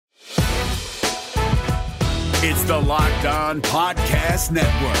It's the Locked On Podcast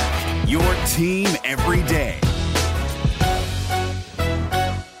Network, your team every day.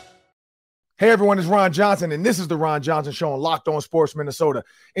 Hey everyone, it's Ron Johnson, and this is the Ron Johnson Show on Locked On Sports Minnesota.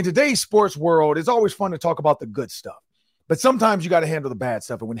 In today's sports world, it's always fun to talk about the good stuff, but sometimes you got to handle the bad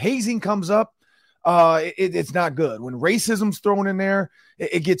stuff. And when hazing comes up, it's not good. When racism's thrown in there,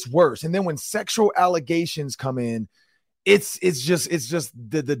 it gets worse. And then when sexual allegations come in, it's just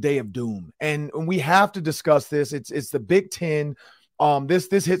the day of doom. And we have to discuss this. It's the Big Ten.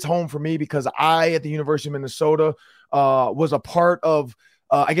 This hits home for me because I, at the University of Minnesota, was a part of,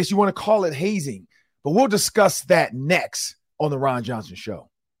 I guess you want to call it hazing, but we'll discuss that next on the Ron Johnson Show.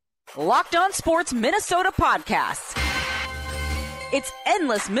 Locked On Sports Minnesota Podcasts. It's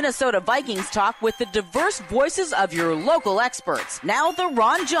endless Minnesota Vikings talk with the diverse voices of your local experts. Now the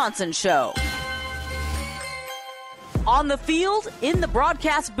Ron Johnson Show. On the field, in the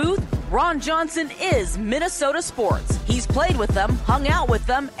broadcast booth, Ron Johnson is Minnesota sports. He's played with them, hung out with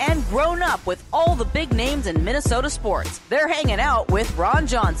them, and grown up with all the big names in Minnesota sports. They're hanging out with Ron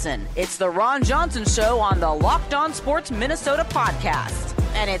Johnson. It's the Ron Johnson Show on the Locked On Sports Minnesota Podcast.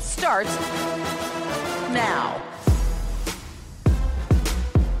 And it starts now.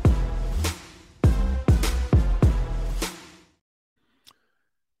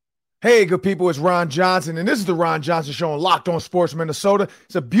 Hey, good people, it's Ron Johnson, and this is the Ron Johnson Show on Locked On Sports Minnesota.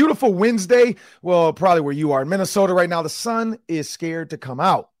 It's a beautiful Wednesday. Well, probably where you are in Minnesota right now. The sun is scared to come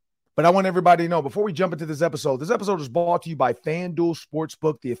out. But I want everybody to know, before we jump into this episode is brought to you by FanDuel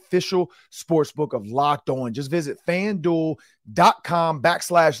Sportsbook, the official sportsbook of Locked On. Just visit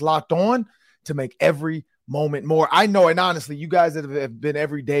FanDuel.com/Locked On to make every moment more. I know, and honestly, you guys that have been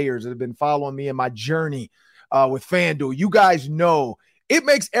everydayers that have been following me in my journey with FanDuel, you guys know it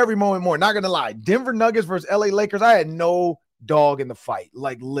makes every moment more. Not going to lie. Denver Nuggets versus LA Lakers, I had no dog in the fight.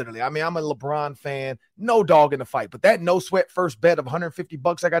 Like, literally. I mean, I'm a LeBron fan. No dog in the fight. But that no-sweat first bet of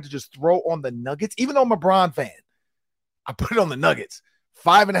 $150 I got to just throw on the Nuggets, even though I'm a LeBron fan, I put it on the Nuggets.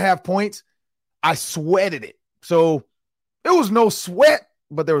 5.5 points. I sweated it. So it was no sweat,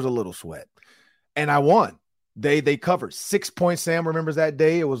 but there was a little sweat. And I won. They covered 6 points. Sam remembers that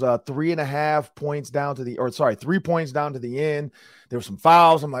day. It was 3.5 points down to 3 points down to the end. There were some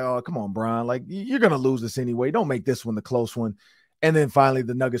fouls. I'm like, oh, come on, Brian. Like, you're going to lose this anyway. Don't make this one the close one. And then finally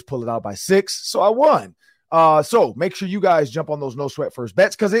the Nuggets pull it out by 6. So I won. So make sure you guys jump on those no sweat first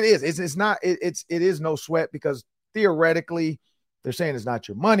bets, because it is no sweat, because theoretically they're saying it's not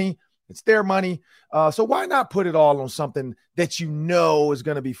your money. It's their money. So why not put it all on something that you know is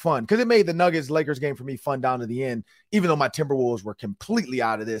going to be fun? Because it made the Nuggets-Lakers game for me fun down to the end, even though my Timberwolves were completely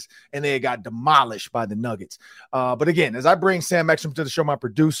out of this and they got demolished by the Nuggets. But again, as I bring Sam Ekstrom to the show, my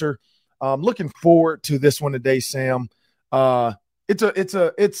producer, I'm looking forward to this one today, Sam. It's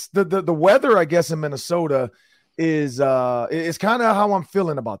the weather, I guess, in Minnesota is kind of how I'm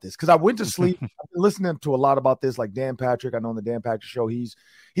feeling about this, because I went to sleep. I've been listening to a lot about this, like Dan Patrick. I know on the Dan Patrick Show, he's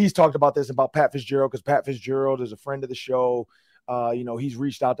talked about this, about Pat Fitzgerald, because Pat Fitzgerald is a friend of the show. He's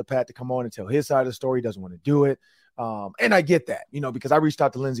reached out to Pat to come on and tell his side of the story. He doesn't want to do it. And I get that, because I reached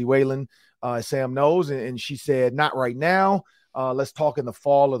out to Lindsay Whalen, Sam knows, and she said, not right now. Let's talk in the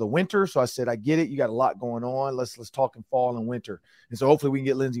fall or the winter. So I said, I get it. You got a lot going on. Let's talk in fall and winter. And so hopefully we can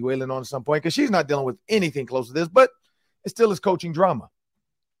get Lindsay Whalen on at some point, because she's not dealing with anything close to this, but it still is coaching drama.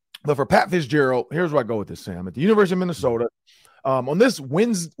 But for Pat Fitzgerald, here's where I go with this, Sam. At the University of Minnesota, on this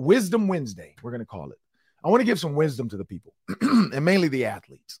Wisdom Wednesday, we're going to call it, I want to give some wisdom to the people and mainly the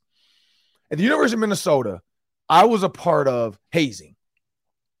athletes. At the University of Minnesota, I was a part of hazing.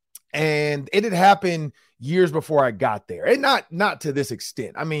 And it had happened years before I got there, and not to this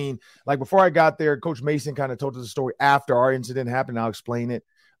extent. I mean, like, before I got there, Coach Mason kind of told us the story after our incident happened. I'll explain it.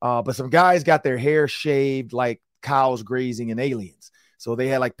 But some guys got their hair shaved like cows grazing in Aliens. So they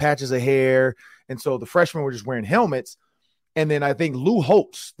had like patches of hair. And so the freshmen were just wearing helmets. And then I think Lou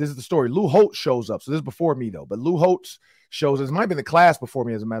Holtz, this is the story. Lou Holtz shows up. So this is before me though, but Lou Holtz shows us. It might have been the class before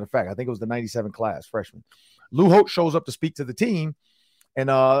me, as a matter of fact. I think it was the 97 class, freshman. Lou Holtz shows up to speak to the team. And,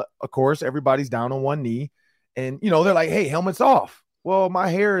 of course, everybody's down on one knee. And, they're like, hey, helmets off. Well, my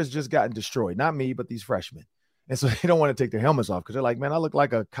hair has just gotten destroyed. Not me, but these freshmen. And so they don't want to take their helmets off, because they're like, man, I look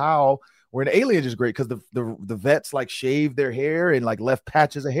like a cow. Where an Alien is great, because the vets, like, shaved their hair and, like, left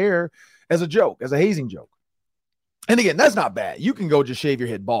patches of hair as a joke, as a hazing joke. And, again, that's not bad. You can go just shave your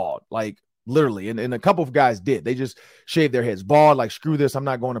head bald, like, literally. And a couple of guys did. They just shaved their heads bald, like, screw this. I'm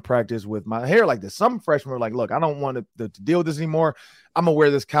not going to practice with my hair like this. Some freshmen were like, look, I don't want to deal with this anymore. I'm going to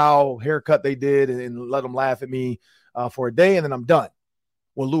wear this cow haircut they did and let them laugh at me for a day, and then I'm done.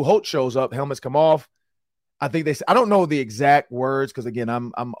 When Lou Holtz shows up, helmets come off. I think they said, I don't know the exact words because again,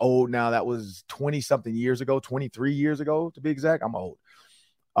 I'm old now. That was 20 something years ago, 23 years ago to be exact. I'm old.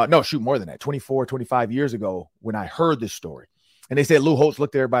 No, shoot, more than that. 24, 25 years ago when I heard this story. And they said Lou Holtz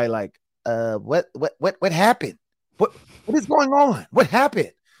looked at everybody like, what happened? What is going on? What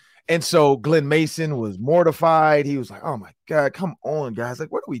happened? And so Glenn Mason was mortified. He was like, oh my God, come on, guys.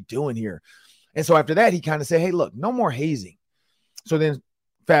 Like, what are we doing here? And so after that, he kind of said, hey, look, no more hazing. So then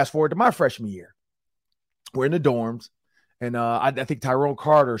fast forward to my freshman year. We're in the dorms, and I think Tyrone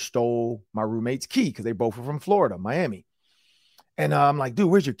Carter stole my roommate's key because they both were from Florida, Miami. And I'm like,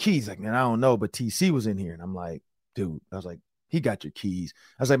 dude, where's your keys? Like, man, I don't know, but TC was in here. And I'm like, dude, I was like, he got your keys.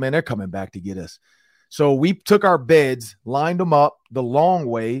 I was like, man, they're coming back to get us. So we took our beds, lined them up the long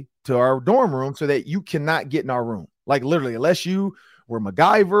way to our dorm room so that you cannot get in our room. Like literally, unless you were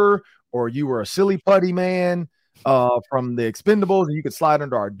MacGyver or you were a silly putty man from the Expendables, and you could slide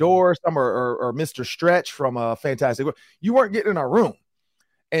under our door, or Mr. Stretch from Fantastic. You weren't getting in our room.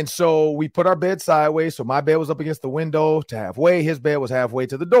 And so we put our bed sideways. So my bed was up against the window to halfway. His bed was halfway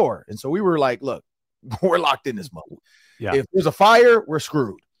to the door. And so we were like, look, we're locked in this mode. Yeah. If there's a fire, we're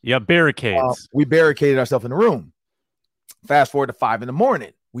screwed. Yeah, barricades. We barricaded ourselves in the room. Fast forward to 5 a.m.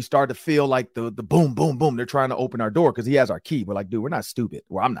 We started to feel like the boom, boom, boom. They're trying to open our door because he has our key. We're like, dude, we're not stupid.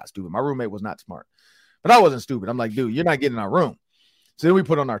 Well, I'm not stupid. My roommate was not smart. But I wasn't stupid. I'm like, dude, you're not getting in our room. So then we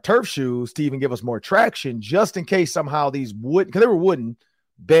put on our turf shoes to even give us more traction, just in case somehow these because they were wooden,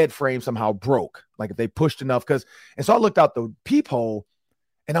 bed frame somehow broke. Like if they pushed enough. And so I looked out the peephole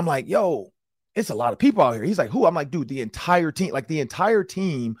and I'm like, yo, it's a lot of people out here. He's like, who? I'm like, dude, the entire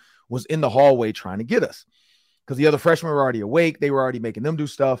team was in the hallway trying to get us because the other freshmen were already awake. They were already making them do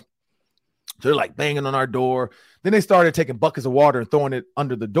stuff. So they're like banging on our door. Then they started taking buckets of water and throwing it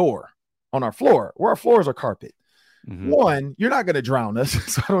under the door. On our floor, where our floors are carpet. Mm-hmm. One, you're not going to drown us,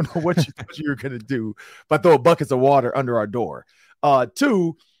 so I don't know what you're going to do, but throw buckets of water under our door.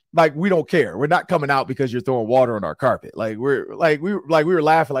 Two, like we don't care. We're not coming out because you're throwing water on our carpet. Like we were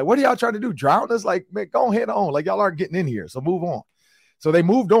laughing. Like, what are y'all trying to do? Drown us? Like, man, go ahead on. Like y'all aren't getting in here, so move on. So they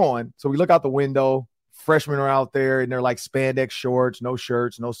moved on. So we look out the window. Freshmen are out there, and they're like spandex shorts, no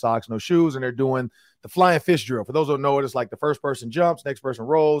shirts, no socks, no shoes, and they're doing the flying fish drill. For those who don't know it, it's like the first person jumps, next person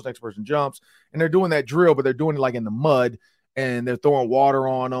rolls, next person jumps. And they're doing that drill, but they're doing it like in the mud and they're throwing water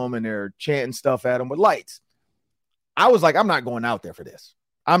on them and they're chanting stuff at them with lights. I was like, I'm not going out there for this.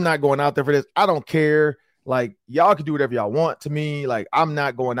 I don't care. Like y'all can do whatever y'all want to me. Like I'm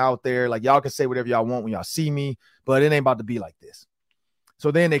not going out there. Like y'all can say whatever y'all want when y'all see me, but it ain't about to be like this. So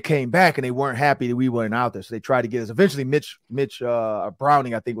then they came back and they weren't happy that we weren't out there. So they tried to get us. Eventually, Mitch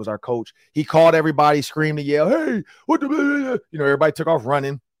Browning, I think, was our coach. He called everybody, screamed and yelled, hey, what the, everybody took off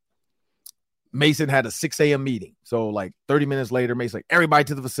running. Mason had a 6 a.m. meeting. So like 30 minutes later, Mason like, everybody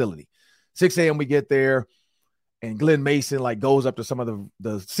to the facility. 6 a.m. we get there and Glenn Mason like goes up to some of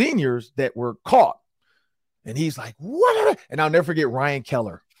the seniors that were caught. And he's like, what? And I'll never forget Ryan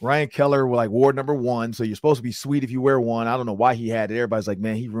Keller. Ryan Keller was like ward number 1. So you're supposed to be sweet if you wear one. I don't know why he had it. Everybody's like,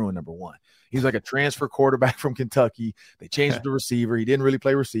 man, he ruined number 1. He's like a transfer quarterback from Kentucky. They changed him to receiver. He didn't really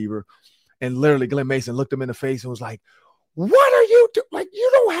play receiver. And literally Glenn Mason looked him in the face and was like, what are you doing? Like, you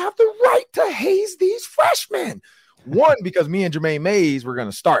don't have the right to haze these freshmen. One, because me and Jermaine Mays were going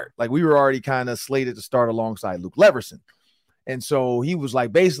to start. Like we were already kind of slated to start alongside Luke Leverson. And so he was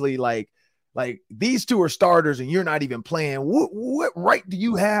like, basically like these two are starters and you're not even playing. What right do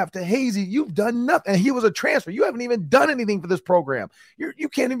you have to haze? You've done nothing. And he was a transfer. You haven't even done anything for this program. You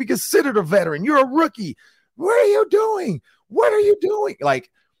can't even be considered a veteran. You're a rookie. What are you doing? What are you doing? Like,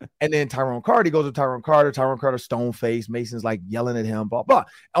 and then Tyrone Carter, he goes to Tyrone Carter, stone face. Mason's like yelling at him, blah, blah.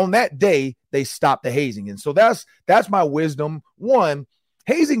 On that day, they stopped the hazing. And so that's my wisdom. One,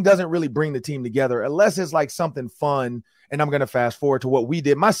 hazing doesn't really bring the team together unless it's like something fun. And I'm going to fast forward to what we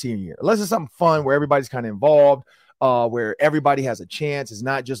did my senior year. Unless it's something fun where everybody's kind of involved, where everybody has a chance. It's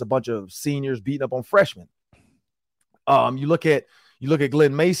not just a bunch of seniors beating up on freshmen. You look at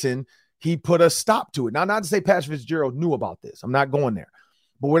Glenn Mason, he put a stop to it. Now, not to say Patrick Fitzgerald knew about this. I'm not going there.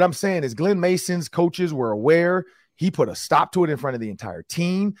 But what I'm saying is Glenn Mason's coaches were aware. He put a stop to it in front of the entire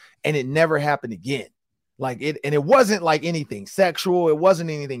team, and it never happened again. And it wasn't like anything sexual. It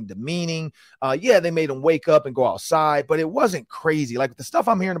wasn't anything demeaning. Yeah, they made him wake up and go outside, but it wasn't crazy. Like the stuff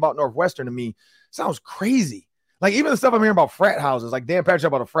I'm hearing about Northwestern to me sounds crazy. Like even the stuff I'm hearing about frat houses, like Dan Patrick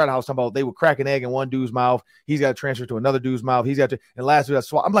about a frat house, about they would crack an egg in one dude's mouth. He's got to transfer to another dude's mouth. He's got to, and last dude that's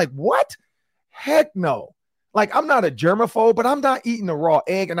swallow. I'm like, what? Heck no. Like I'm not a germaphobe, but I'm not eating a raw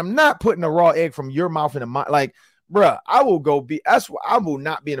egg, and I'm not putting a raw egg from your mouth into my, like, bruh, I will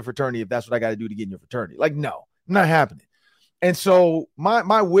not be in a fraternity if that's what I got to do to get in your fraternity. Like, no, not happening. And so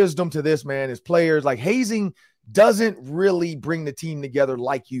my wisdom to this, man, is players like Hazing doesn't really bring the team together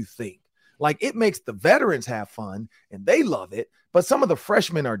like you think. Like, it makes the veterans have fun and they love it, but some of the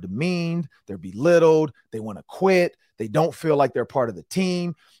freshmen are demeaned, they're belittled, they want to quit, they don't feel like they're part of the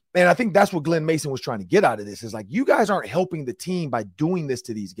team. And I think that's what Glenn Mason was trying to get out of this, is like, you guys aren't helping the team by doing this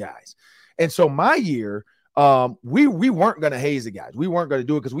to these guys. And so my year, we weren't going to haze the guys. We weren't going to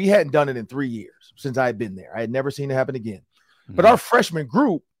do it because we hadn't done it in 3 years since I had been there. I had never seen it happen again. Mm-hmm. But our freshman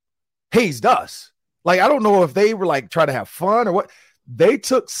group hazed us. Like, I don't know if they were like trying to have fun or what. They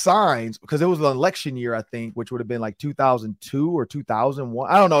took signs because it was an election year, I think, which would have been like 2002 or 2001.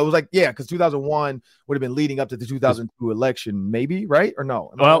 I don't know. It was like, yeah, because 2001 would have been leading up to the 2002 election, maybe, right? Or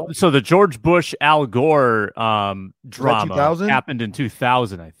no? Well, so the George Bush, Al Gore drama happened in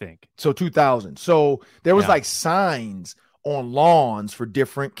 2000, I think. So 2000. So there was like signs on lawns for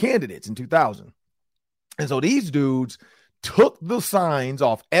different candidates in 2000. And so these dudes took the signs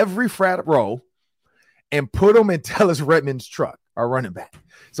off every frat row and put them in Tellus Redmond's truck, our running back.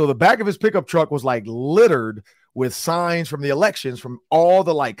 So the back of his pickup truck was like littered with signs from the elections from all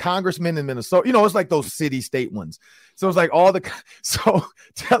the like congressmen in Minnesota. You know, it's like those city state ones. So it's like so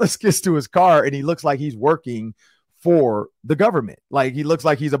Tellus gets to his car and he looks like he's working for the government. Like, he looks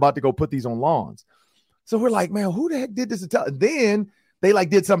like he's about to go put these on lawns. So we're like, man, who the heck did this to Tellus? Then they like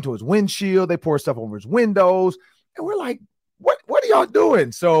did something to his windshield. They poured stuff over his windows. And we're like, what are y'all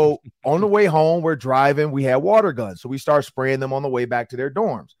doing? So on the way home, we're driving. We had water guns. So we start spraying them on the way back to their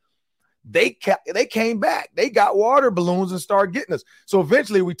dorms. They came back. They got water balloons and started getting us. So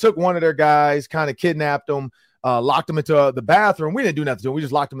eventually we took one of their guys, kind of kidnapped him, locked him into the bathroom. We didn't do nothing to him. We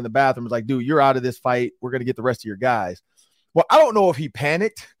just locked him in the bathroom. It was like, dude, you're out of this fight. We're going to get the rest of your guys. Well, I don't know if he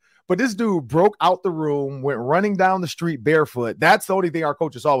panicked, but this dude broke out the room, went running down the street barefoot. That's the only thing our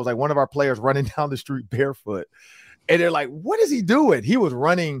coaches saw, was like one of our players running down the street barefoot. And they're like, what is he doing? He was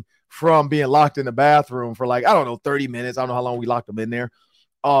running from being locked in the bathroom for like, I don't know, 30 minutes. I don't know how long we locked him in there.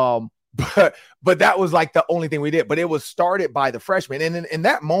 But that was like the only thing we did. But it was started by the freshmen. And in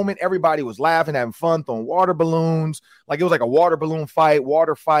that moment, everybody was laughing, having fun, throwing water balloons. Like, it was like a water balloon fight,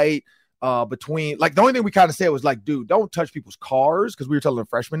 water fight between, like, the only thing we kind of said was like, dude, don't touch people's cars. Because we were telling the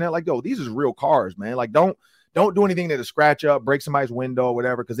freshmen that, like, yo, these is real cars, man. Like, don't do anything that'll scratch up, break somebody's window or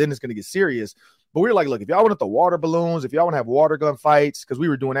whatever, because then it's going to get serious. But we were like, look, if y'all want to throw water balloons, if y'all want to have water gun fights, because we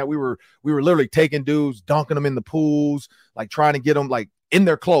were doing that, we were literally taking dudes, dunking them in the pools, like trying to get them like in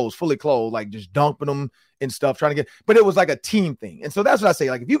their clothes, fully clothed, like just dumping them and stuff, trying to get. But it was like a team thing. And so that's what I say.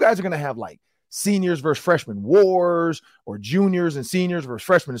 Like, if you guys are going to have like seniors versus freshmen wars, or juniors and seniors versus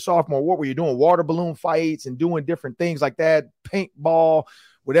freshmen and sophomore war, where you're doing water balloon fights and doing different things like that, paintball,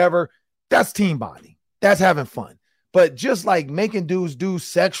 whatever, that's team bonding. That's having fun. But just like making dudes do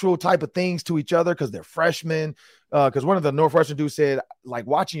sexual type of things to each other because they're freshmen, because one of the Northwestern dudes said, like,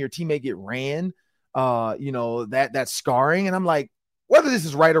 watching your teammate get ran, that's scarring. And I'm like, whether this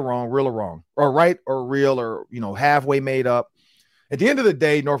is right or wrong, real or wrong, or right or real, or, halfway made up, at the end of the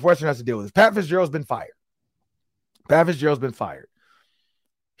day, Northwestern has to deal with this. Pat Fitzgerald's been fired.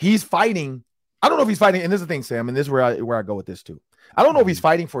 He's fighting. I don't know if he's fighting. And this is the thing, Sam, and this is where I go with this too. I don't know if he's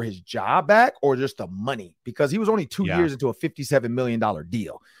fighting for his job back or just the money, because he was only 2 years into a $57 million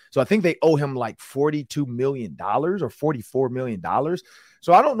deal. So I think they owe him like $42 million or $44 million.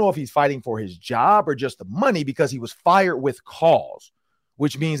 So I don't know if he's fighting for his job or just the money, because he was fired with cause,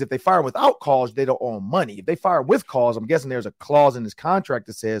 which means if they fire him without cause, they don't owe him money. If they fire with cause, I'm guessing there's a clause in his contract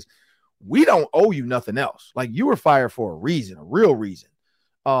that says, we don't owe you nothing else. Like, you were fired for a reason, a real reason.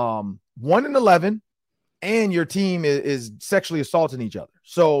 1-11. And your team is sexually assaulting each other.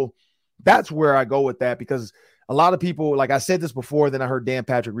 So that's where I go with that, because a lot of people, like I said this before, then I heard Dan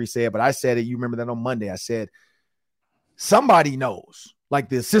Patrick re-say it, but I said it. You remember that on Monday. I said, somebody knows. Like,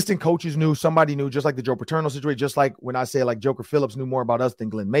 the assistant coaches knew, somebody knew, just like the Joe Paterno situation, just like when I said like Joker Phillips knew more about us than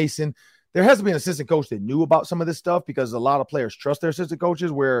Glenn Mason. There has to be an assistant coach that knew about some of this stuff, because a lot of players trust their assistant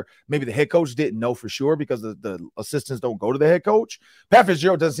coaches, where maybe the head coach didn't know for sure, because the assistants don't go to the head coach. Pat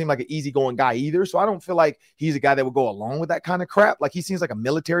Fitzgerald doesn't seem like an easygoing guy either. So I don't feel like he's a guy that would go along with that kind of crap. Like, he seems like a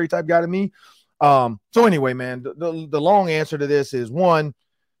military type guy to me. So anyway, man, the long answer to this is, one,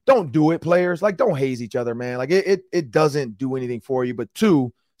 don't do it, players. Like, don't haze each other, man. Like, it doesn't do anything for you. But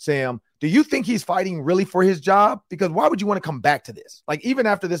two, Sam, do you think he's fighting really for his job? Because why would you want to come back to this? Like, even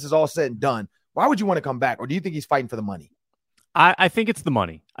after this is all said and done, why would you want to come back? Or do you think he's fighting for the money? I think it's the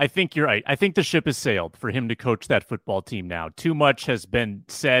money. I think you're right. I think the ship has sailed for him to coach that football team now. Too much has been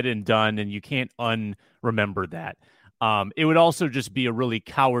said and done, and you can't unremember that. It would also just be a really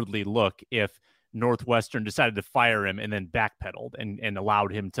cowardly look if Northwestern decided to fire him and then backpedaled and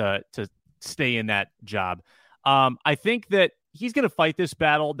allowed him to stay in that job. I think that he's going to fight this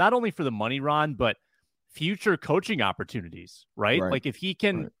battle, not only for the money, Ron, but future coaching opportunities, right? Like if he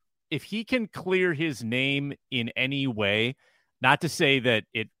can clear his name in any way, not to say that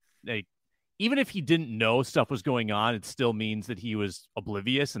even if he didn't know stuff was going on, it still means that he was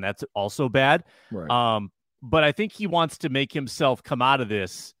oblivious, and that's also bad. Right. But I think he wants to make himself come out of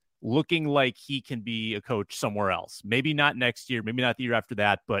this looking like he can be a coach somewhere else. Maybe not next year, maybe not the year after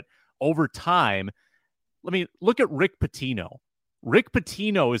that, but over time. Let me look at Rick Pitino. Rick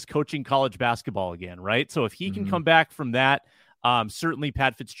Pitino is coaching college basketball again, right? So if he can come back from that, certainly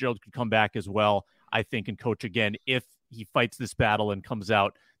Pat Fitzgerald could come back as well, I think, and coach again if he fights this battle and comes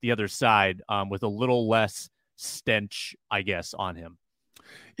out the other side with a little less stench, I guess, on him.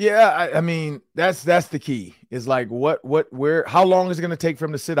 Yeah, I mean, that's the key. Is like where, how long is it going to take for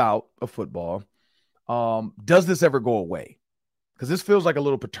him to sit out of football? Does this ever go away? Because this feels like a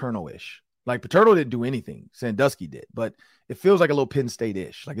little Paterno-ish. Like Paterno didn't do anything, Sandusky did, but it feels like a little Penn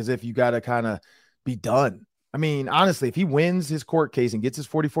State-ish, like as if you got to kind of be done. I mean, honestly, if he wins his court case and gets his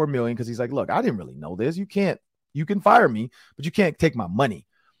 $44 million, because he's like, look, I didn't really know this. You can fire me, but you can't take my money.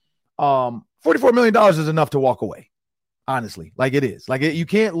 $44 million is enough to walk away. Honestly, like it is. Like you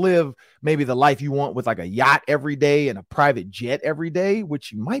can't live maybe the life you want with like a yacht every day and a private jet every day,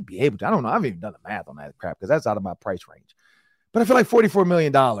 which you might be able to. I don't know. I haven't even done the math on that crap because that's out of my price range. But I feel like $44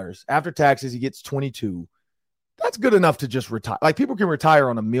 million after taxes, he gets 22. That's good enough to just retire. Like people can retire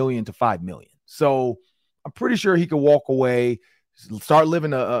on $1 million to $5 million. So I'm pretty sure he could walk away, start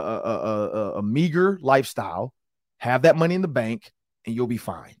living a meager lifestyle, have that money in the bank, and you'll be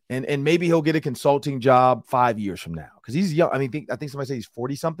fine. And maybe he'll get a consulting job 5 years from now because he's young. I mean, I think somebody said he's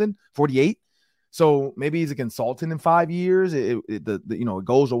 40 something, 48. So maybe he's a consultant in 5 years. It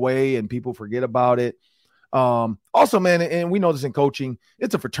goes away and people forget about it. Also, man, and we know this in coaching,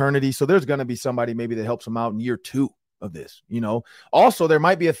 it's a fraternity. So there's going to be somebody maybe that helps him out in year 2 of this, Also, there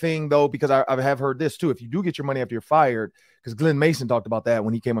might be a thing, though, because I have heard this, too. If you do get your money after you're fired, because Glenn Mason talked about that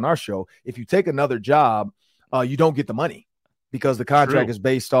when he came on our show. If you take another job, you don't get the money because the contract is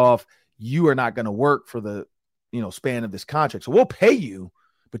based off you are not going to work for the span of this contract. So we'll pay you,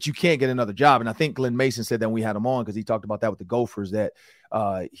 but you can't get another job. And I think Glenn Mason said that when we had him on because he talked about that with the Gophers, that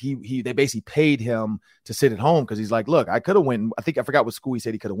they basically paid him to sit at home because he's like, look, I could have went. I forgot what school he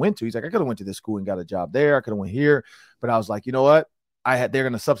said he could have went to. He's like, I could have went to this school and got a job there. I could have went here, but I was like, you know what? They're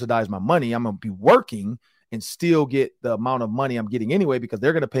going to subsidize my money. I'm going to be working and still get the amount of money I'm getting anyway because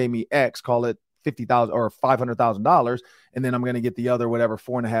they're going to pay me X, call it $50,000 or $500,000, and then I'm going to get the other whatever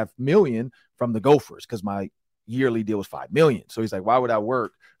 $4.5 million from the Gophers because my yearly deal was $5 million. So he's like, why would I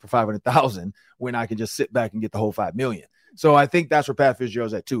work for $500,000 when I can just sit back and get the whole $5 million? So I think that's where Pat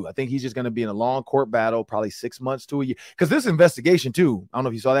Fitzgerald's at too. I think he's just going to be in a long court battle, probably 6 months to a year. Because this investigation too, I don't know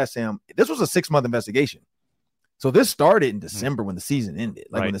if you saw that, Sam. This was a 6-month investigation. So this started in December when the season ended.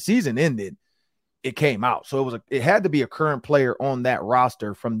 When the season ended, it came out. So it had to be a current player on that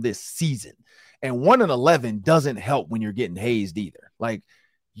roster from this season. And 1-11 doesn't help when you're getting hazed either. Like,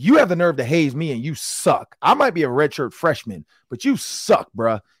 you have the nerve to haze me and you suck. I might be a redshirt freshman, but you suck,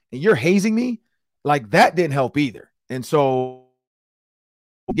 bruh. And you're hazing me? Like, that didn't help either. And so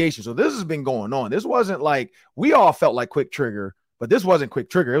this has been going on. This wasn't like, we all felt like quick trigger, but this wasn't quick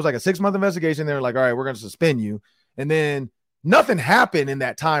trigger. It was like a 6-month investigation. They're like, all right, we're going to suspend you. And then nothing happened in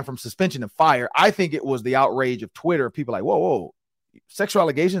that time from suspension to fire. I think it was the outrage of Twitter. People like, whoa, sexual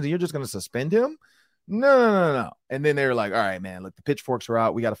allegations and you're just going to suspend him? No. And then they're like, all right, man, look, the pitchforks are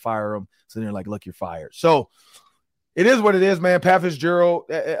out. We got to fire him. So they're like, look, you're fired. So it is what it is, man. Pat Fitzgerald,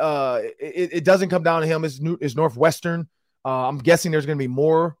 it doesn't come down to him. It's Northwestern. I'm guessing there's going to be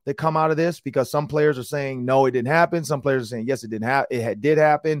more that come out of this because some players are saying, no, it didn't happen. Some players are saying, yes, it didn't happen. It did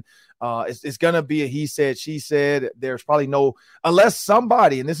happen. It's going to be a he said, she said. There's probably unless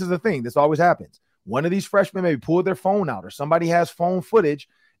somebody, and this is the thing, this always happens. One of these freshmen maybe pulled their phone out or somebody has phone footage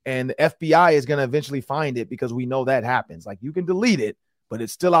and the FBI is going to eventually find it because we know that happens. Like, you can delete it, but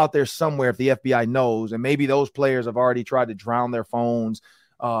it's still out there somewhere if the FBI knows. And maybe those players have already tried to drown their phones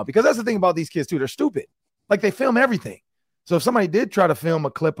because that's the thing about these kids too. They're stupid. Like, they film everything. So if somebody did try to film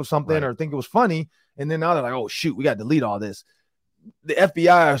a clip of something or think it was funny, and then now they're like, oh, shoot, we got to delete all this. The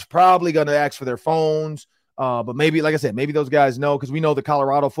FBI is probably going to ask for their phones. But maybe, like I said, maybe those guys know because we know the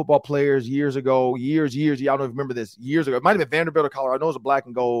Colorado football players years ago, I don't know if you remember this, years ago. It might have been Vanderbilt or Colorado. I know it was a black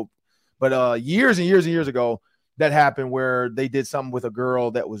and gold. But years and years ago, that happened where they did something with a girl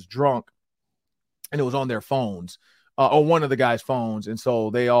that was drunk and it was on their phones or one of the guys' phones. And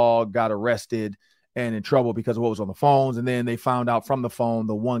so they all got arrested and in trouble because of what was on the phones. And then they found out from the phone,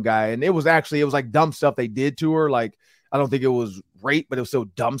 the one guy, and it was like dumb stuff they did to her. Like, I don't think it was rape, but it was still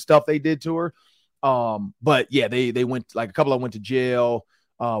dumb stuff they did to her. But yeah, they went, like a couple of them went to jail.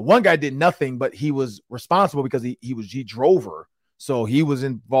 One guy did nothing, but he was responsible because he drove her. So he was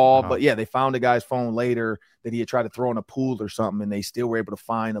involved. But yeah, they found the guy's phone later that he had tried to throw in a pool or something, and they still were able to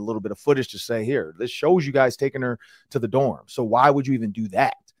find a little bit of footage to say, here, this shows you guys taking her to the dorm. So why would you even do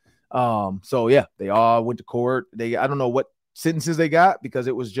that? So yeah, they all went to court. I don't know what sentences they got because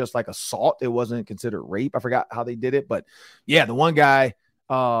it was just like assault. It wasn't considered rape. I forgot how they did it, but yeah, the one guy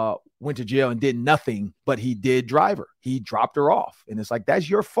went to jail and did nothing, but he did drive her. He dropped her off, and it's like, that's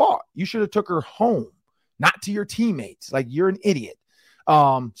your fault. You should have took her home, not to your teammates. Like, you're an idiot.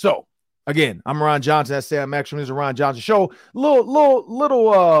 So again, I'm Ron Johnson. That's Sam Maxwell. This is a Ron Johnson show.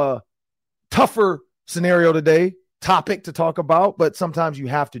 Little tougher scenario today, topic to talk about, but sometimes you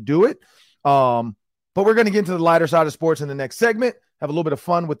have to do it. But we're going to get into the lighter side of sports in the next segment, have a little bit of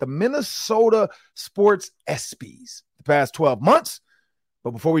fun with the Minnesota sports ESPYs the past 12 months.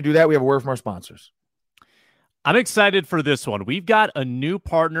 But before we do that, we have a word from our sponsors. I'm excited for this one. We've got a new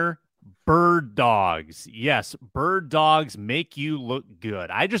partner, Bird Dogs. Yes, Bird Dogs make you look good.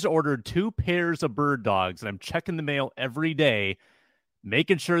 I just ordered 2 pairs of Bird Dogs, and I'm checking the mail every day,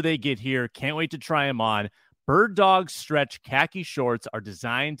 making sure they get here. Can't wait to try them on. Bird Dogs stretch khaki shorts are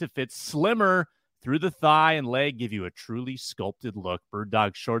designed to fit slimmer through the thigh and leg, give you a truly sculpted look. Bird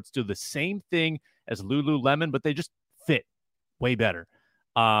Dog shorts do the same thing as Lululemon, but they just fit way better.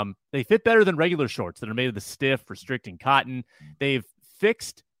 They fit better than regular shorts that are made of the stiff, restricting cotton. They've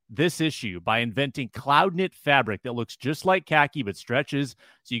fixed this issue by inventing cloud knit fabric that looks just like khaki but stretches,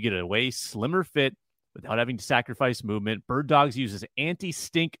 so you get a way slimmer fit without having to sacrifice movement. Bird Dogs uses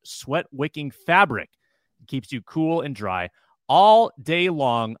anti-stink sweat-wicking fabric. It keeps you cool and dry all day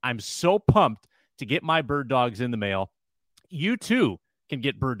long. I'm so pumped to get my Bird Dogs in the mail. You too can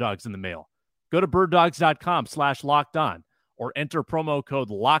get Bird Dogs in the mail. Go to birddogs.com/lockedon or enter promo code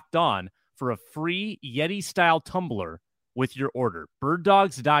LOCKEDON for a free Yeti-style tumbler with your order.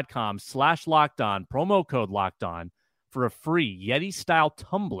 birddogs.com/lockedon, promo code LOCKEDON for a free Yeti-style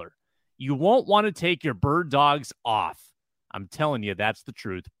tumbler. You won't want to take your Bird Dogs off. I'm telling you, that's the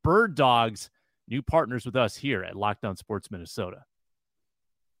truth. Bird Dogs, new partners with us here at Locked On Sports Minnesota.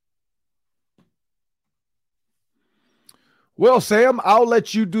 Well, Sam, I'll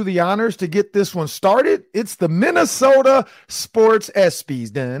let you do the honors to get this one started. It's the Minnesota Sports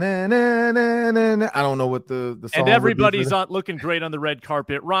ESPYs. I don't know what the song and everybody's looking great on the red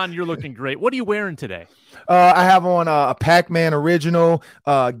carpet. Ron, you're looking great. What are you wearing today? I have on a Pac-Man original,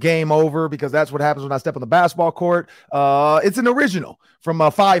 Game Over, because that's what happens when I step on the basketball court. It's an original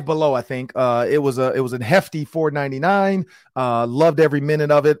from Five Below, I think. It was a hefty $4.99. Loved every minute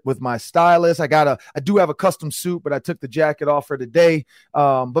of it with my stylist. I do have a custom suit, but I took the jacket off for today.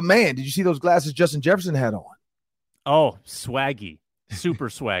 But man, did you see those glasses Justin Jefferson had on? Oh, swaggy, super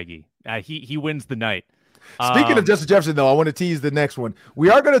swaggy. He wins the night. Speaking of Justin Jefferson, though, I want to tease the next one.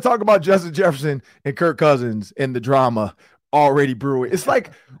 We are going to talk about Justin Jefferson and Kirk Cousins and the drama already brewing. It's like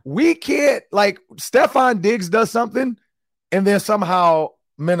we can't, like, Stephon Diggs does something, and then somehow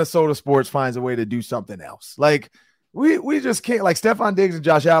Minnesota sports finds a way to do something else. Like, we just can't. Like, Stephon Diggs and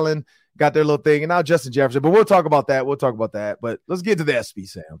Josh Allen got their little thing, and now Justin Jefferson. But we'll talk about that. But let's get to the ESPY,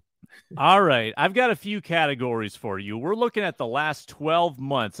 Sam. All right. I've got a few categories for you. We're looking at the last 12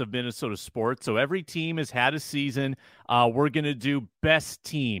 months of Minnesota sports. So every team has had a season. We're going to do best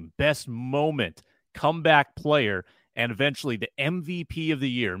team, best moment, comeback player, and eventually the MVP of the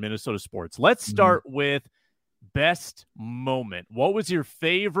year, Minnesota sports. Let's start with best moment. What was your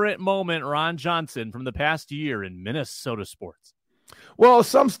favorite moment, Ron Johnson, from the past year in Minnesota sports? Well,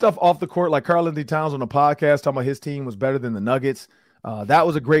 some stuff off the court, like Karl-Anthony Towns on the podcast talking about his team was better than the Nuggets. That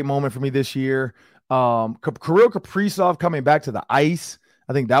was a great moment for me this year. Kirill Kaprizov coming back to the ice.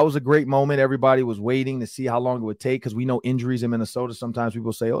 I think that was a great moment. Everybody was waiting to see how long it would take because we know injuries in Minnesota. Sometimes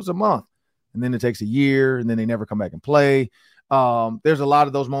people say, it's a month. And then it takes a year, and then they never come back and play. There's a lot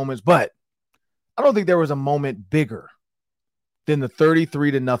of those moments. But I don't think there was a moment bigger than the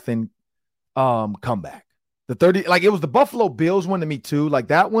 33-0 comeback. It was the Buffalo Bills one to me too. Like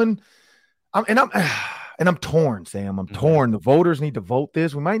that one, I'm torn, Sam. I'm torn. The voters need to vote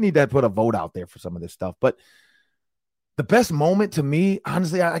this. We might need to put a vote out there for some of this stuff. But the best moment to me,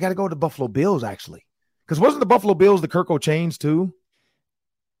 honestly, I got to go to the Buffalo Bills, actually. Because wasn't the Buffalo Bills the Kirk O'Chains too?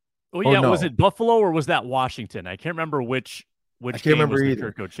 Oh, yeah. No? Was it Buffalo or was that Washington? I can't remember which I can't remember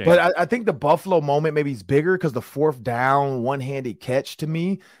either. But I think the Buffalo moment maybe is bigger because the fourth down, one-handed catch to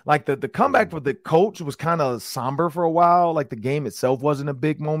me. Like the comeback for the coach was kind of somber for a while. Like the game itself wasn't a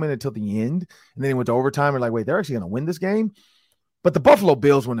big moment until the end. And then it went to overtime. We're like, wait, they're actually going to win this game? But the Buffalo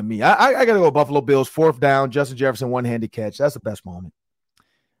Bills one to me. I got to go Buffalo Bills, fourth down, Justin Jefferson, one-handed catch. That's the best moment.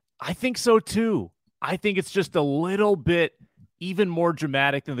 I think so too. I think it's just a little bit even more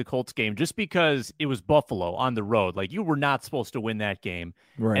dramatic than the Colts game, just because it was Buffalo on the road. Like, you were not supposed to win that game.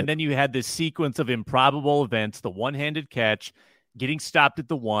 Right. And then you had this sequence of improbable events, the one-handed catch, getting stopped at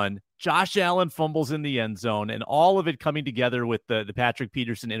the 1, Josh Allen fumbles in the end zone, and all of it coming together with the Patrick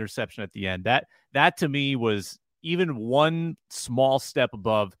Peterson interception at the end. That to me was even one small step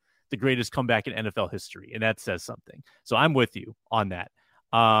above the greatest comeback in NFL history, and that says something. So I'm with you on that.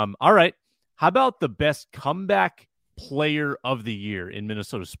 All right. How about the best comeback player of the year in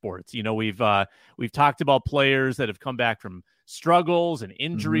Minnesota sports? You know, we've talked about players that have come back from struggles and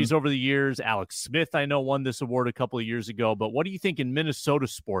injuries over the years. Alex Smith, I know, won this award a couple of years ago, but what do you think in Minnesota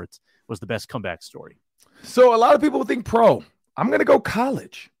sports was the best comeback story? So a lot of people think pro. I'm going to go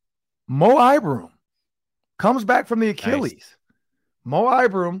college. Mo Ibram comes back from the Achilles. Nice. Mo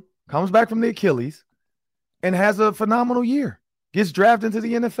Ibram comes back from the Achilles and has a phenomenal year. Gets drafted into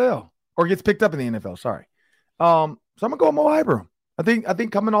the NFL, or gets picked up in the NFL. Sorry. So I'm gonna go with Mo Ibram. I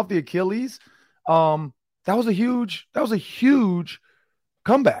think coming off the Achilles, that was a huge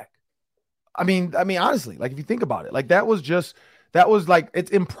comeback. I mean, honestly, like, if you think about it, like, that was like,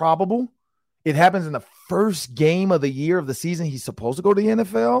 it's improbable. It happens in the first game of the year of the season. He's supposed to go to the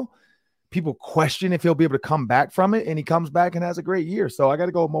NFL. People question if he'll be able to come back from it, and he comes back and has a great year. So I got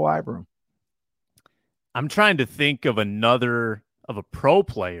to go with Mo Ibram. I'm trying to think of a pro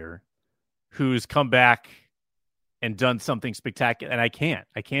player who's come back and done something spectacular, and I can't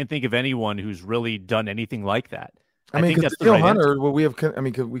think of anyone who's really done anything like that. I mean, because Danielle Hunter,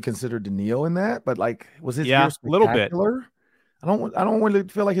 could we consider Danielle in that? But, like, was his year spectacular? A little bit. I don't really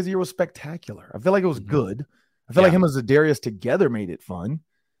feel like his year was spectacular. I feel like it was good. I feel like him and Zadarius together made it fun.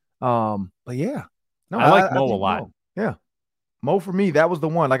 But yeah, no, I like Mo a lot. Mo. Yeah, Mo for me, that was the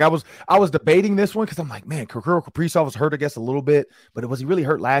one. Like, I was debating this one because I'm like, man, Kirill Kaprizov was hurt, I guess, a little bit, but was he really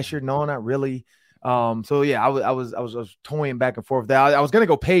hurt last year? No, not really. So yeah, I was toying back and forth. I was gonna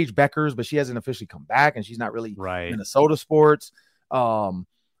go Paige Beckers, but she hasn't officially come back, and she's not really Minnesota sports. I don't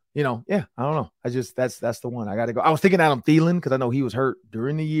know. That's the one I got to go. I was thinking Adam Thielen because I know he was hurt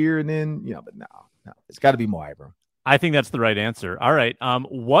during the year, and then but no, it's got to be Mo Ibram. I think that's the right answer. All right.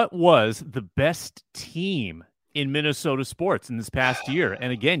 What was the best team in Minnesota sports in this past year?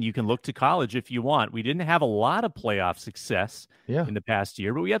 And again, you can look to college if you want. We didn't have a lot of playoff success in the past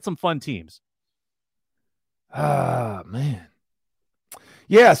year, but we had some fun teams. Man.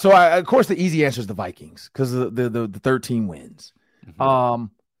 Yeah, so of course the easy answer is the Vikings because the 13 wins. Mm-hmm.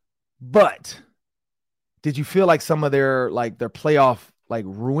 But did you feel like some of their playoff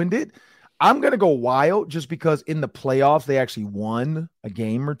ruined it? I'm going to go Wild just because in the playoffs they actually won a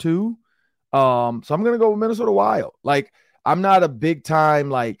game or two. So I'm going to go with Minnesota Wild. Like, I'm not a big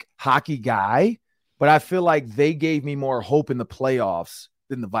time hockey guy, but I feel like they gave me more hope in the playoffs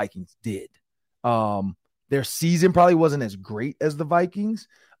than the Vikings did. Their season probably wasn't as great as the Vikings.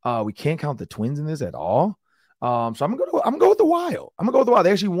 We can't count the Twins in this at all. So I'm gonna go with the Wild. I'm gonna go with the Wild.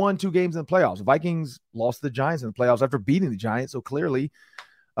 They actually won 2 games in the playoffs. The Vikings lost to the Giants in the playoffs after beating the Giants. So clearly,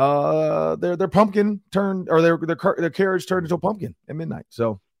 their pumpkin turned, or their carriage turned into a pumpkin at midnight.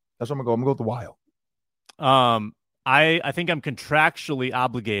 So that's what I'm gonna go with the Wild. I think I'm contractually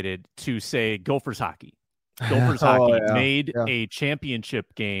obligated to say Gophers hockey. Gophers hockey made a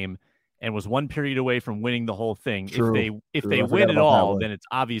championship game and was one period away from winning the whole thing. True, if they win it all, then it's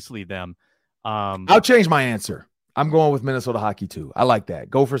obviously them. I'll change my answer. I'm going with Minnesota hockey too. I like that.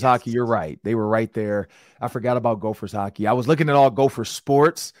 Gophers hockey, you're right. They were right there. I forgot about Gophers hockey. I was looking at all Gophers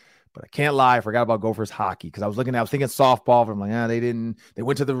sports, but I can't lie, I forgot about Gophers hockey because I was thinking softball. But I'm like, they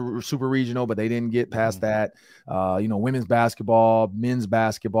went to the super regional, but they didn't get past that. Women's basketball, men's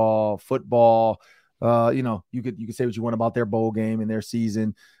basketball, football. You could say what you want about their bowl game and their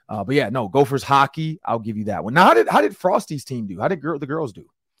season. But yeah, no, Gophers hockey, I'll give you that one. Now, how did Frosty's team do? How did the girls do?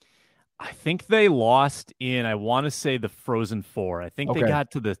 I think they lost in, I want to say, the Frozen Four. I think they got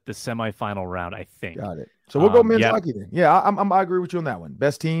to the semifinal round, I think. Got it. So we'll go men's hockey then. Yeah, I agree with you on that one.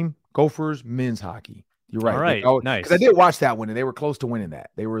 Best team, Gophers, men's hockey. You're right. All right, nice. Because I did watch that one, and they were close to winning that.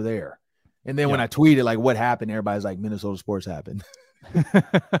 They were there. And then when I tweeted, what happened, everybody's like, Minnesota sports happened.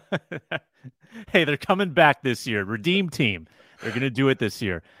 Hey, they're coming back this year. Redeem team. They're going to do it this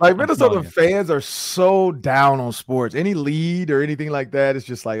year. Minnesota fans are so down on sports. Any lead or anything like that, it's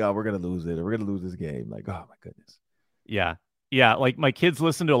just like, oh, we're going to lose it. Or we're going to lose this game. Like, oh, my goodness. Yeah. Yeah. Like, my kids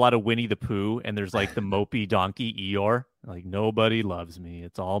listen to a lot of Winnie the Pooh, and there's the mopey donkey Eeyore. Like, nobody loves me.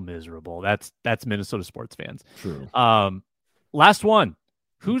 It's all miserable. That's Minnesota sports fans. True. Last one.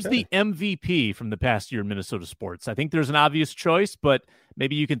 Who's the MVP from the past year in Minnesota sports? I think there's an obvious choice, but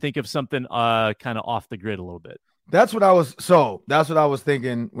maybe you can think of something kind of off the grid a little bit. That's what I was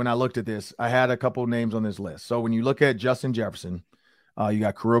thinking when I looked at this. I had a couple names on this list. So when you look at Justin Jefferson, you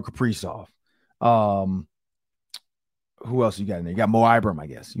got Kirill Kaprizov. Who else you got in there? You got Mo Ibram, I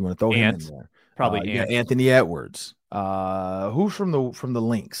guess. You want to throw him in there? Probably you got Anthony Edwards. Who's from the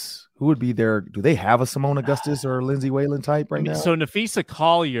Lynx? Who would be there? Do they have a Simone Augustus or Lindsay Whalen type now? So Nafisa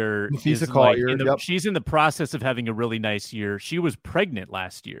Collier, she's in the process of having a really nice year. She was pregnant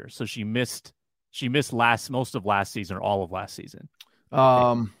last year, so she missed most of last season or all of last season.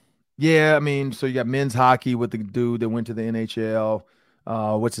 Yeah, I mean, so you got men's hockey with the dude that went to the NHL.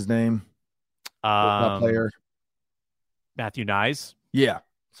 What's his name? That player. Matthew Nyes. Yeah.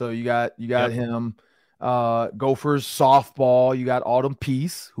 So you got him. Gophers softball. You got Autumn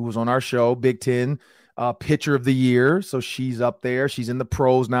Peace, who was on our show, Big Ten pitcher of the year. So she's up there. She's in the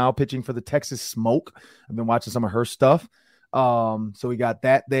pros now, pitching for the Texas Smoke. I've been watching some of her stuff. So we got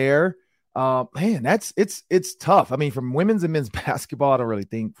that there. Man, it's tough. I mean, from women's and men's basketball, I don't really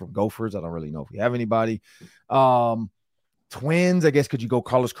think. From Gophers, I don't really know if we have anybody. Twins, I guess, could you go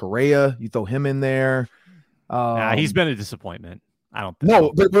Carlos Correa? You throw him in there. He's been a disappointment. I don't think.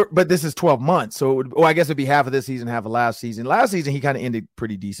 No, but this is 12 months. So I guess it'd be half of this season, half of last season. Last season, he kind of ended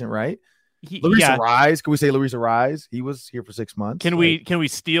pretty decent, right? Larissa Rise. Can we say Larissa Rise? He was here for 6 months. Can we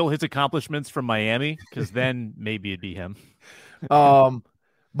steal his accomplishments from Miami? Because then maybe it'd be him.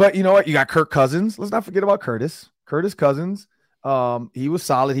 But you know what? You got Kirk Cousins. Let's not forget about Curtis Cousins. He was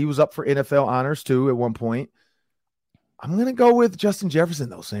solid. He was up for NFL honors too at one point. I'm going to go with Justin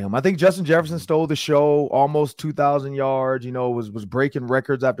Jefferson, though, Sam. I think Justin Jefferson stole the show, almost 2,000 yards, was breaking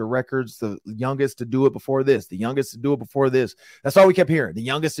records after records, the youngest to do it before this, the youngest to do it before this. That's all we kept hearing, the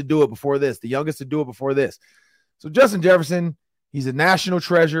youngest to do it before this, the youngest to do it before this. So Justin Jefferson, he's a national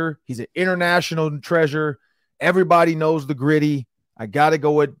treasure. He's an international treasure. Everybody knows the gritty. I got to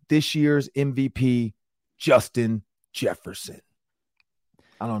go with this year's MVP, Justin Jefferson.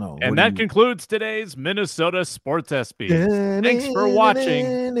 I don't know. And that concludes today's Minnesota Sports ESPYs. Thanks for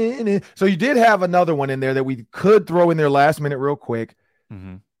watching. So you did have another one in there that we could throw in there last minute real quick.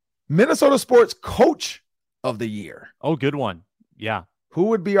 Mm-hmm. Minnesota Sports Coach of the Year. Oh, good one. Yeah. Who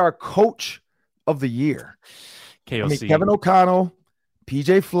would be our Coach of the Year? KOC. I mean, Kevin O'Connell,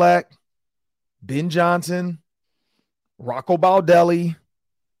 PJ Fleck, Ben Johnson, Rocco Baldelli,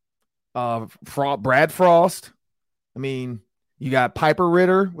 Brad Frost. I mean, you got Piper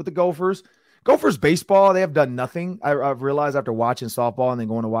Ritter with the Gophers. Gophers baseball, they have done nothing. I've realized after watching softball and then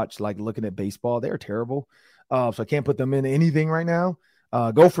going to watch, looking at baseball, they're terrible. So I can't put them in anything right now.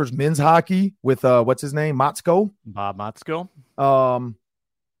 Gophers men's hockey with, what's his name? Motzko. Bob Motzko.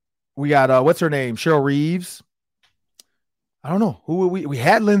 We got, what's her name? Cheryl Reeves. I don't know. Who would we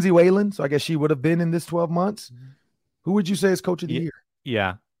had Lindsay Whalen, so I guess she would have been in this 12 months. Who would you say is Coach of the Year?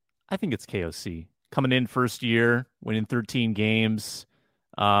 Yeah, I think it's KOC. Coming in first year, winning 13 games,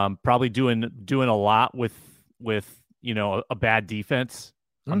 probably doing a lot with a bad defense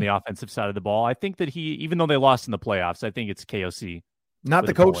on the offensive side of the ball. I think that even though they lost in the playoffs, I think it's KOC. Not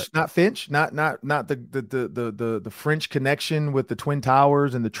the coach, not Finch, not the French connection with the Twin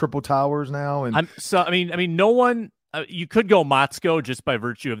Towers and the Triple Towers now. And no one. You could go Motzko just by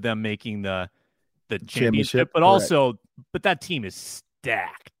virtue of them making the championship, but that team is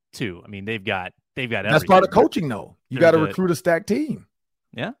stacked too. I mean, they've got everything. That's part of coaching, though. You got to recruit a stacked team.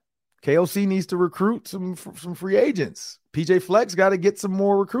 Yeah. KOC needs to recruit some free agents. PJ Fleck's got to get some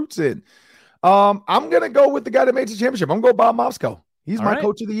more recruits in. I'm going to go with the guy that made the championship. I'm going to go Bob Motzko. He's my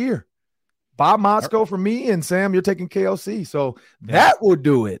Coach of the Year. Bob Motzko for me, and Sam, you're taking KOC. So that will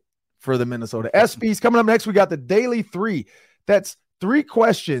do it for the Minnesota ESPYs. Coming up next, we got the Daily 3. That's 3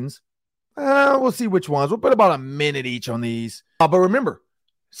 questions. We'll see which ones. We'll put about a minute each on these. But remember,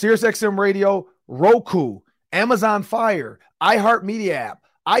 SiriusXM Radio, Roku, Amazon Fire, iHeartMedia app,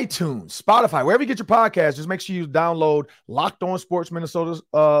 iTunes, Spotify, wherever you get your podcast, just make sure you download Locked On Sports Minnesota's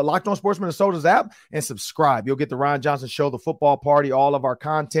app and subscribe. You'll get the Ron Johnson Show, the Football Party, all of our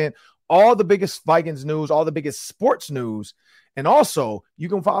content, all the biggest Vikings news, all the biggest sports news. And also, you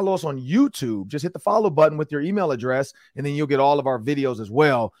can follow us on YouTube. Just hit the follow button with your email address, and then you'll get all of our videos as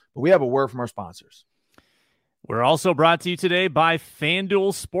well. But we have a word from our sponsors. We're also brought to you today by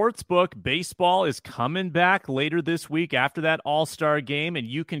FanDuel Sportsbook. Baseball is coming back later this week after that All-Star game, and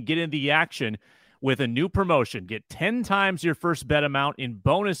you can get in the action with a new promotion. Get 10 times your first bet amount in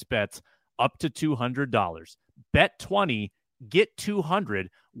bonus bets up to $200. Bet 20, get 200,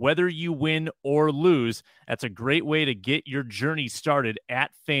 whether you win or lose. That's a great way to get your journey started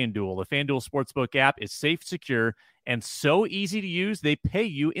at FanDuel. The FanDuel Sportsbook app is safe, secure, and so easy to use, they pay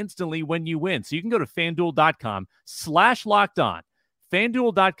you instantly when you win. So you can go to FanDuel.com/LockedOn.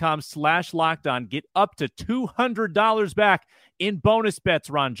 FanDuel.com/lockedon. Get up to $200 back in bonus bets,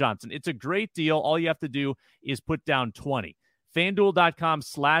 Ron Johnson. It's a great deal. All you have to do is put down 20.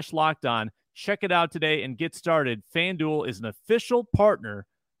 FanDuel.com/lockedon. Check it out today and get started. FanDuel is an official partner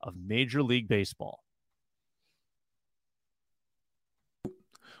of Major League Baseball.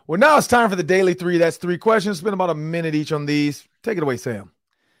 Well, now it's time for the Daily 3. That's 3 questions. Spend about a minute each on these. Take it away, Sam.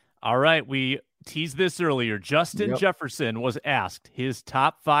 All right. We teased this earlier. Justin Jefferson was asked his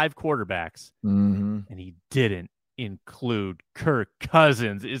top 5 quarterbacks, and he didn't include Kirk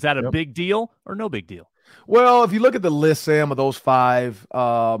Cousins. Is that a big deal or no big deal? Well, if you look at the list, Sam, of those 5,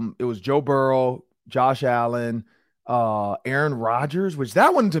 it was Joe Burrow, Josh Allen, Aaron Rodgers, which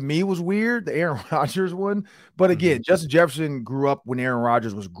that one to me was weird, the Aaron Rodgers one. But again, Justin Jefferson grew up when Aaron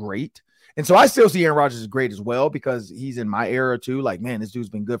Rodgers was great. And so I still see Aaron Rodgers as great as well because he's in my era too. Like, man, this dude's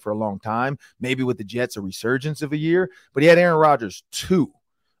been good for a long time. Maybe with the Jets, a resurgence of a year. But he had Aaron Rodgers too.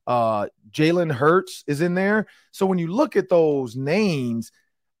 Jalen Hurts is in there. So when you look at those names,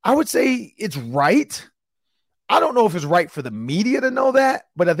 I would say it's right. I don't know if it's right for the media to know that,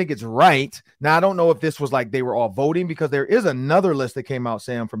 but I think it's right. Now, I don't know if this was like they were all voting because there is another list that came out,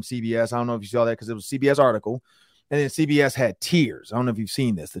 Sam, from CBS. I don't know if you saw that because it was a CBS article. And then CBS had tiers. I don't know if you've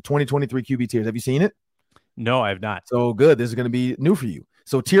seen this, the 2023 QB tiers. Have you seen it? No, I have not. So good. This is going to be new for you.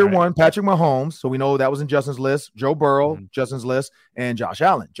 So tier 1, Patrick Mahomes. So we know that was in Justin's list. Joe Burrow, Justin's list. And Josh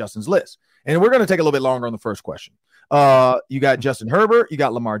Allen, Justin's list. And we're going to take a little bit longer on the first question. You got Justin Herbert, you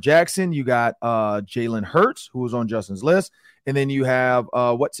got Lamar Jackson, you got Jalen Hurts, who was on Justin's list, and then you have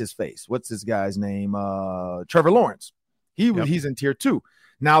what's his guy's name? Trevor Lawrence. He's in tier 2.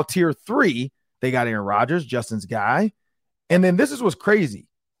 Now tier 3, they got Aaron Rodgers, Justin's guy, and then this is what's crazy.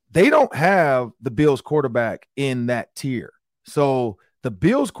 They don't have the Bills quarterback in that tier. So the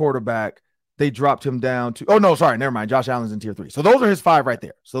Bills quarterback, they dropped him down to never mind. Josh Allen's in tier 3. So those are his 5 right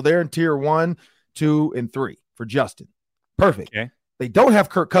there. So they're in tier 1, 2, and 3. For Justin. Perfect. Okay. They don't have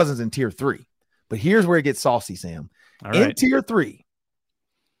Kirk Cousins in tier 3, but here's where it gets saucy, Sam. In tier 3,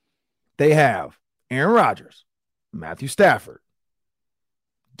 they have Aaron Rodgers, Matthew Stafford,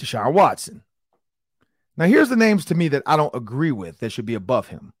 Deshaun Watson. Now, here's the names to me that I don't agree with that should be above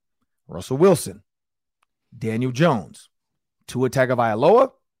him. Russell Wilson, Daniel Jones, Tua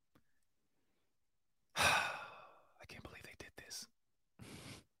Tagovailoa. I can't believe they did this.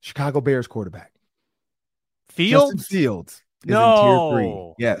 Chicago Bears quarterback. Justin Fields is in tier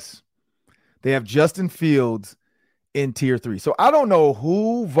 3. Yes. They have Justin Fields in tier 3. So I don't know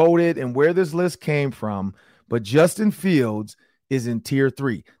who voted and where this list came from, but Justin Fields is in tier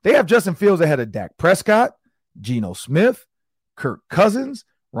 3. They have Justin Fields ahead of Dak Prescott, Geno Smith, Kirk Cousins,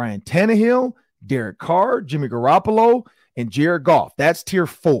 Ryan Tannehill, Derek Carr, Jimmy Garoppolo, and Jared Goff. That's tier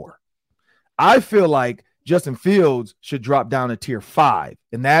 4. I feel like Justin Fields should drop down to tier 5,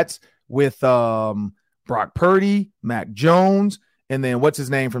 and that's with Brock Purdy, Mac Jones, and then what's his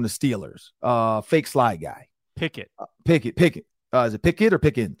name from the Steelers? Fake slide guy. Pickett. Pickett. Is it Pickett or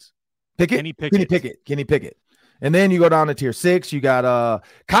Pickens? Pickett? Kenny Pickett. And then you go down to tier 6. You got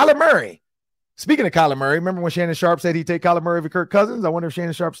Kyler Murray. Speaking of Kyler Murray, remember when Shannon Sharp said he'd take Kyler Murray over Kirk Cousins? I wonder if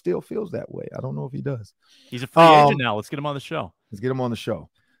Shannon Sharp still feels that way. I don't know if he does. He's a free agent now. Let's get him on the show.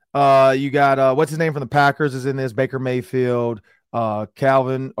 You got what's his name from the Packers is in this? Baker Mayfield,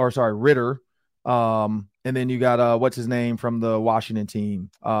 Ritter. And then you got what's his name from the Washington team?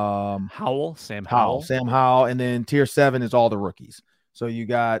 Sam Howell. And then tier 7 is all the rookies. So you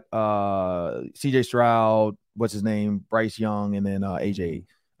got CJ Stroud, what's his name? Bryce Young, and then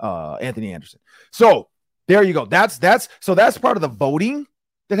Anthony Anderson. So there you go. That's part of the voting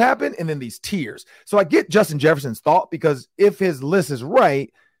that happened, and then these tiers. So I get Justin Jefferson's thought because if his list is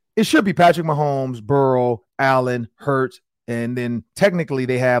right, it should be Patrick Mahomes, Burrow, Allen, Hurts, and then technically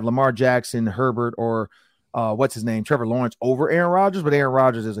they have Lamar Jackson, Herbert, or Trevor Lawrence over Aaron Rodgers, but Aaron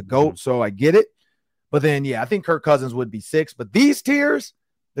Rodgers is a GOAT, so I get it. But then, I think Kirk Cousins would be 6. But these tiers,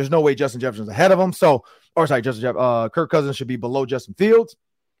 there's no way Justin Jefferson's ahead of him. Kirk Cousins should be below Justin Fields.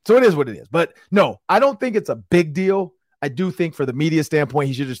 So it is what it is. But no, I don't think it's a big deal. I do think for the media standpoint,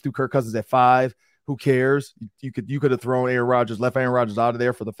 he should just do Kirk Cousins at 5. Who cares? You could have thrown left Aaron Rodgers out of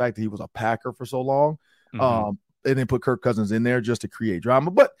there for the fact that he was a Packer for so long. And then put Kirk Cousins in there just to create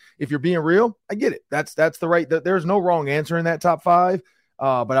drama. But if you're being real, I get it. That's the right. There's no wrong answer in that top 5.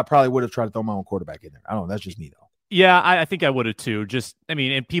 But I probably would have tried to throw my own quarterback in there. I don't know. That's just me though. Yeah, I think I would have too.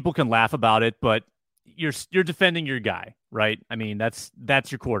 And people can laugh about it, but you're defending your guy, right? I mean, that's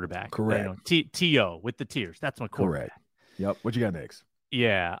your quarterback. Correct. T.O. with the tiers. That's my quarterback. Correct. Yep. What you got next?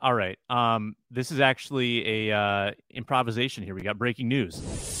 Yeah. All right. This is actually a improvisation here. We got breaking news.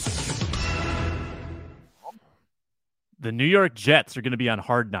 The New York Jets are going to be on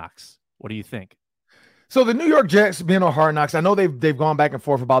Hard Knocks. What do you think? So the New York Jets being on Hard Knocks, I know they've gone back and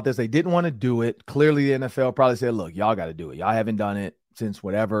forth about this. They didn't want to do it. Clearly, the NFL probably said, look, y'all got to do it. Y'all haven't done it since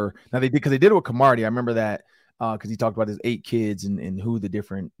whatever. Now they did, because they did it with Camardi. I remember that because he talked about his 8 kids and who the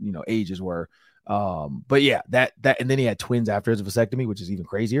different ages were. But yeah, that and then he had twins after his vasectomy, which is even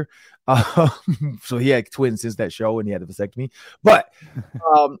crazier. So he had twins since that show, and he had a vasectomy. But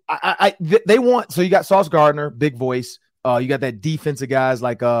they want, so you got Sauce Gardner, big voice. You got that defensive guys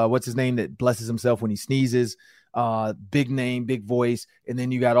like what's his name that blesses himself when he sneezes. Big name, big voice. And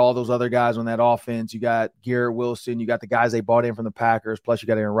then you got all those other guys on that offense. You got Garrett Wilson. You got the guys they bought in from the Packers. Plus you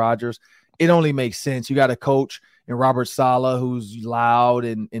got Aaron Rodgers. It only makes sense. You got a coach in Robert Saleh who's loud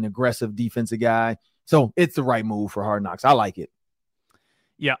and aggressive defensive guy. So it's the right move for Hard Knocks. I like it.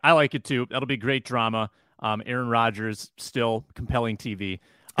 Yeah, I like it too. That'll be great drama. Aaron Rodgers, still compelling TV.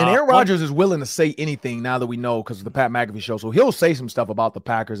 And Aaron Rodgers is willing to say anything now that we know because of the Pat McAfee show. So he'll say some stuff about the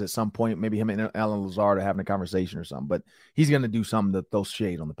Packers at some point. Maybe him and Alan Lazard are having a conversation or something. But he's going to do something that throws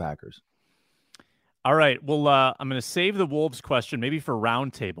shade on the Packers. All right. Well, I'm going to save the Wolves question maybe for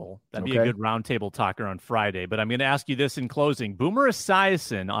Roundtable. That'd be a good Roundtable talker on Friday. But I'm going to ask you this in closing. Boomer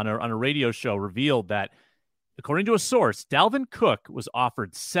Esiason on a radio show revealed that, according to a source, Dalvin Cook was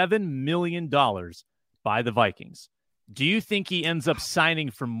offered $7 million by the Vikings. Do you think he ends up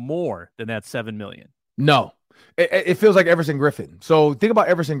signing for more than that $7 million? No. It feels like Everson Griffin. So think about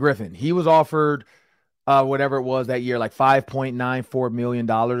Everson Griffin. He was offered whatever it was that year, like $5.94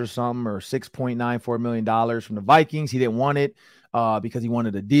 million or something, or $6.94 million from the Vikings. He didn't want it because he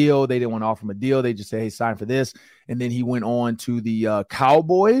wanted a deal. They didn't want to offer him a deal. They just say, hey, sign for this. And then he went on to the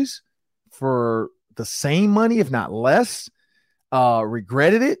Cowboys for the same money, if not less.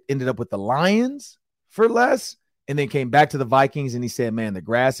 Regretted it. Ended up with the Lions for less. And then came back to the Vikings, and he said, man, the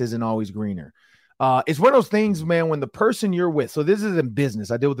grass isn't always greener. It's one of those things, man, when the person you're with, so this is in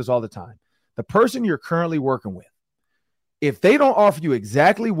business. I deal with this all the time. The person you're currently working with, if they don't offer you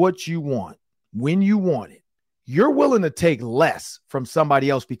exactly what you want, when you want it, you're willing to take less from somebody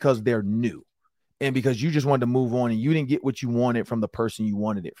else because they're new and because you just wanted to move on and you didn't get what you wanted from the person you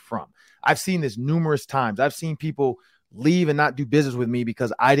wanted it from. I've seen this numerous times. I've seen people leave and not do business with me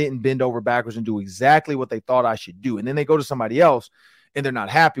because I didn't bend over backwards and do exactly what they thought I should do. And then they go to somebody else and they're not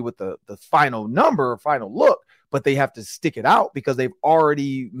happy with the final number or final look, but they have to stick it out because they've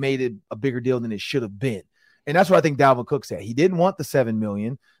already made it a bigger deal than it should have been. And that's what I think Dalvin Cook said. He didn't want the $7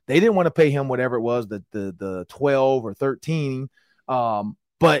 million. They didn't want to pay him whatever it was, the 12 or 13.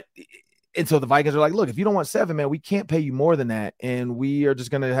 And so the Vikings are like, look, if you don't want 7, man, we can't pay you more than that. And we are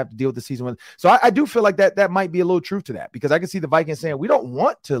just going to have to deal with the season with. So I do feel like that might be a little truth to that, because I can see the Vikings saying, we don't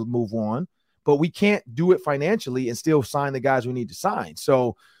want to move on, but we can't do it financially and still sign the guys we need to sign.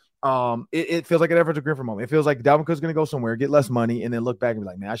 So it feels like an Everton Griffin moment. It feels like Dalvin Cook's going to go somewhere, get less money, and then look back and be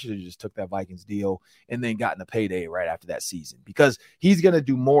like, man, I should have just took that Vikings deal and then gotten a payday right after that season, because he's going to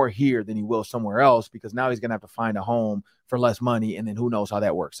do more here than he will somewhere else, because now he's going to have to find a home for less money. And then who knows how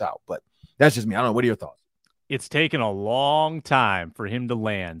that works out. But that's just me. I don't know. What are your thoughts? It's taken a long time for him to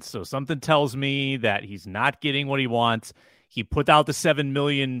land. So something tells me that he's not getting what he wants. He put out the $7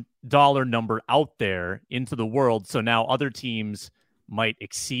 million number out there into the world. So now other teams might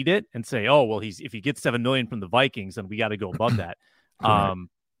exceed it and say, oh, well, if he gets $7 million from the Vikings, then we got to go above that. Yeah,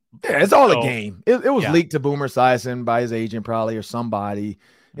 it's all a game. It was leaked to Boomer Esiason by his agent probably, or somebody.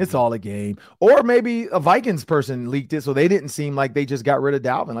 It's all a game. Or maybe a Vikings person leaked it, so they didn't seem like they just got rid of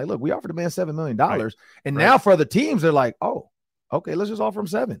Dalvin. Like, look, we offered the man $7 million. Right. And now for other teams, they're like, oh, okay, let's just offer him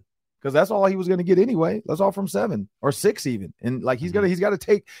 7. Because that's all he was going to get anyway. Let's offer him 7 or 6 even. And like he's got to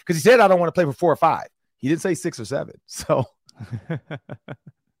take, because he said, I don't want to play for 4 or 5. He didn't say 6 or 7. So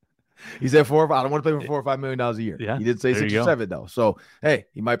he said 4 or 5. I don't want to play for $4 or $5 million a year. Yeah, he didn't say 6 or 7 though. So hey,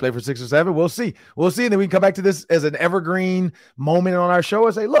 he might play for 6 or 7. We'll see. And then we can come back to this as an evergreen moment on our show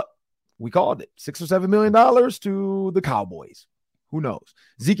and say, look, we called it $6 or $7 million to the Cowboys. Who knows?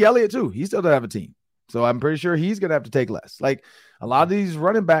 Zeke Elliott too. He still doesn't have a team. So I'm pretty sure he's going to have to take less. Like a lot of these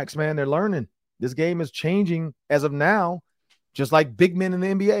running backs, man, they're learning. This game is changing as of now, just like big men in the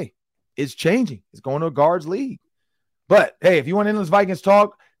NBA. It's changing. It's going to a guards league. But hey, if you want Endless Vikings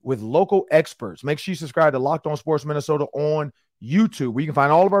talk with local experts, make sure you subscribe to Locked On Sports Minnesota on YouTube, where you can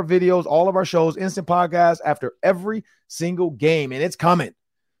find all of our videos, all of our shows, instant podcasts after every single game. And it's coming.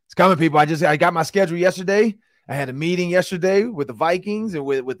 It's coming, people. I got my schedule yesterday. I had a meeting yesterday with the Vikings and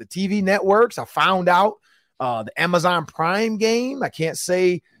with the TV networks. I found out the Amazon Prime game. I can't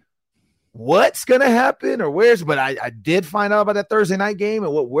say what's going to happen or where's, but I did find out about that Thursday night game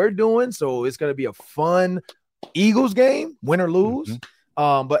and what we're doing. So it's going to be a fun Eagles game, win or lose.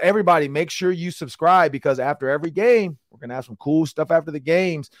 But everybody, make sure you subscribe, because after every game, we're going to have some cool stuff after the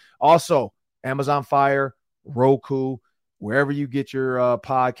games. Also, Amazon Fire, Roku, wherever you get your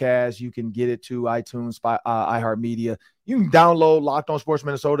podcast, you can get it to iTunes, iHeartMedia. You can download Locked On Sports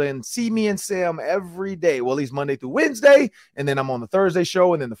Minnesota and see me and Sam every day. Well, at least Monday through Wednesday. And then I'm on the Thursday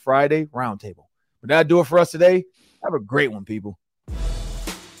show and then the Friday roundtable. But that'll do it for us today. Have a great one, people.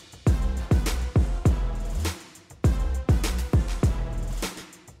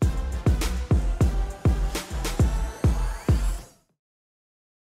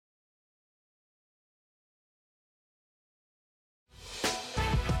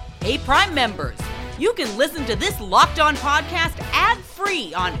 Hey, Prime members, you can listen to this Locked On podcast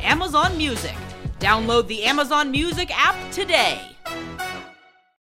ad-free on Amazon Music. Download the Amazon Music app today.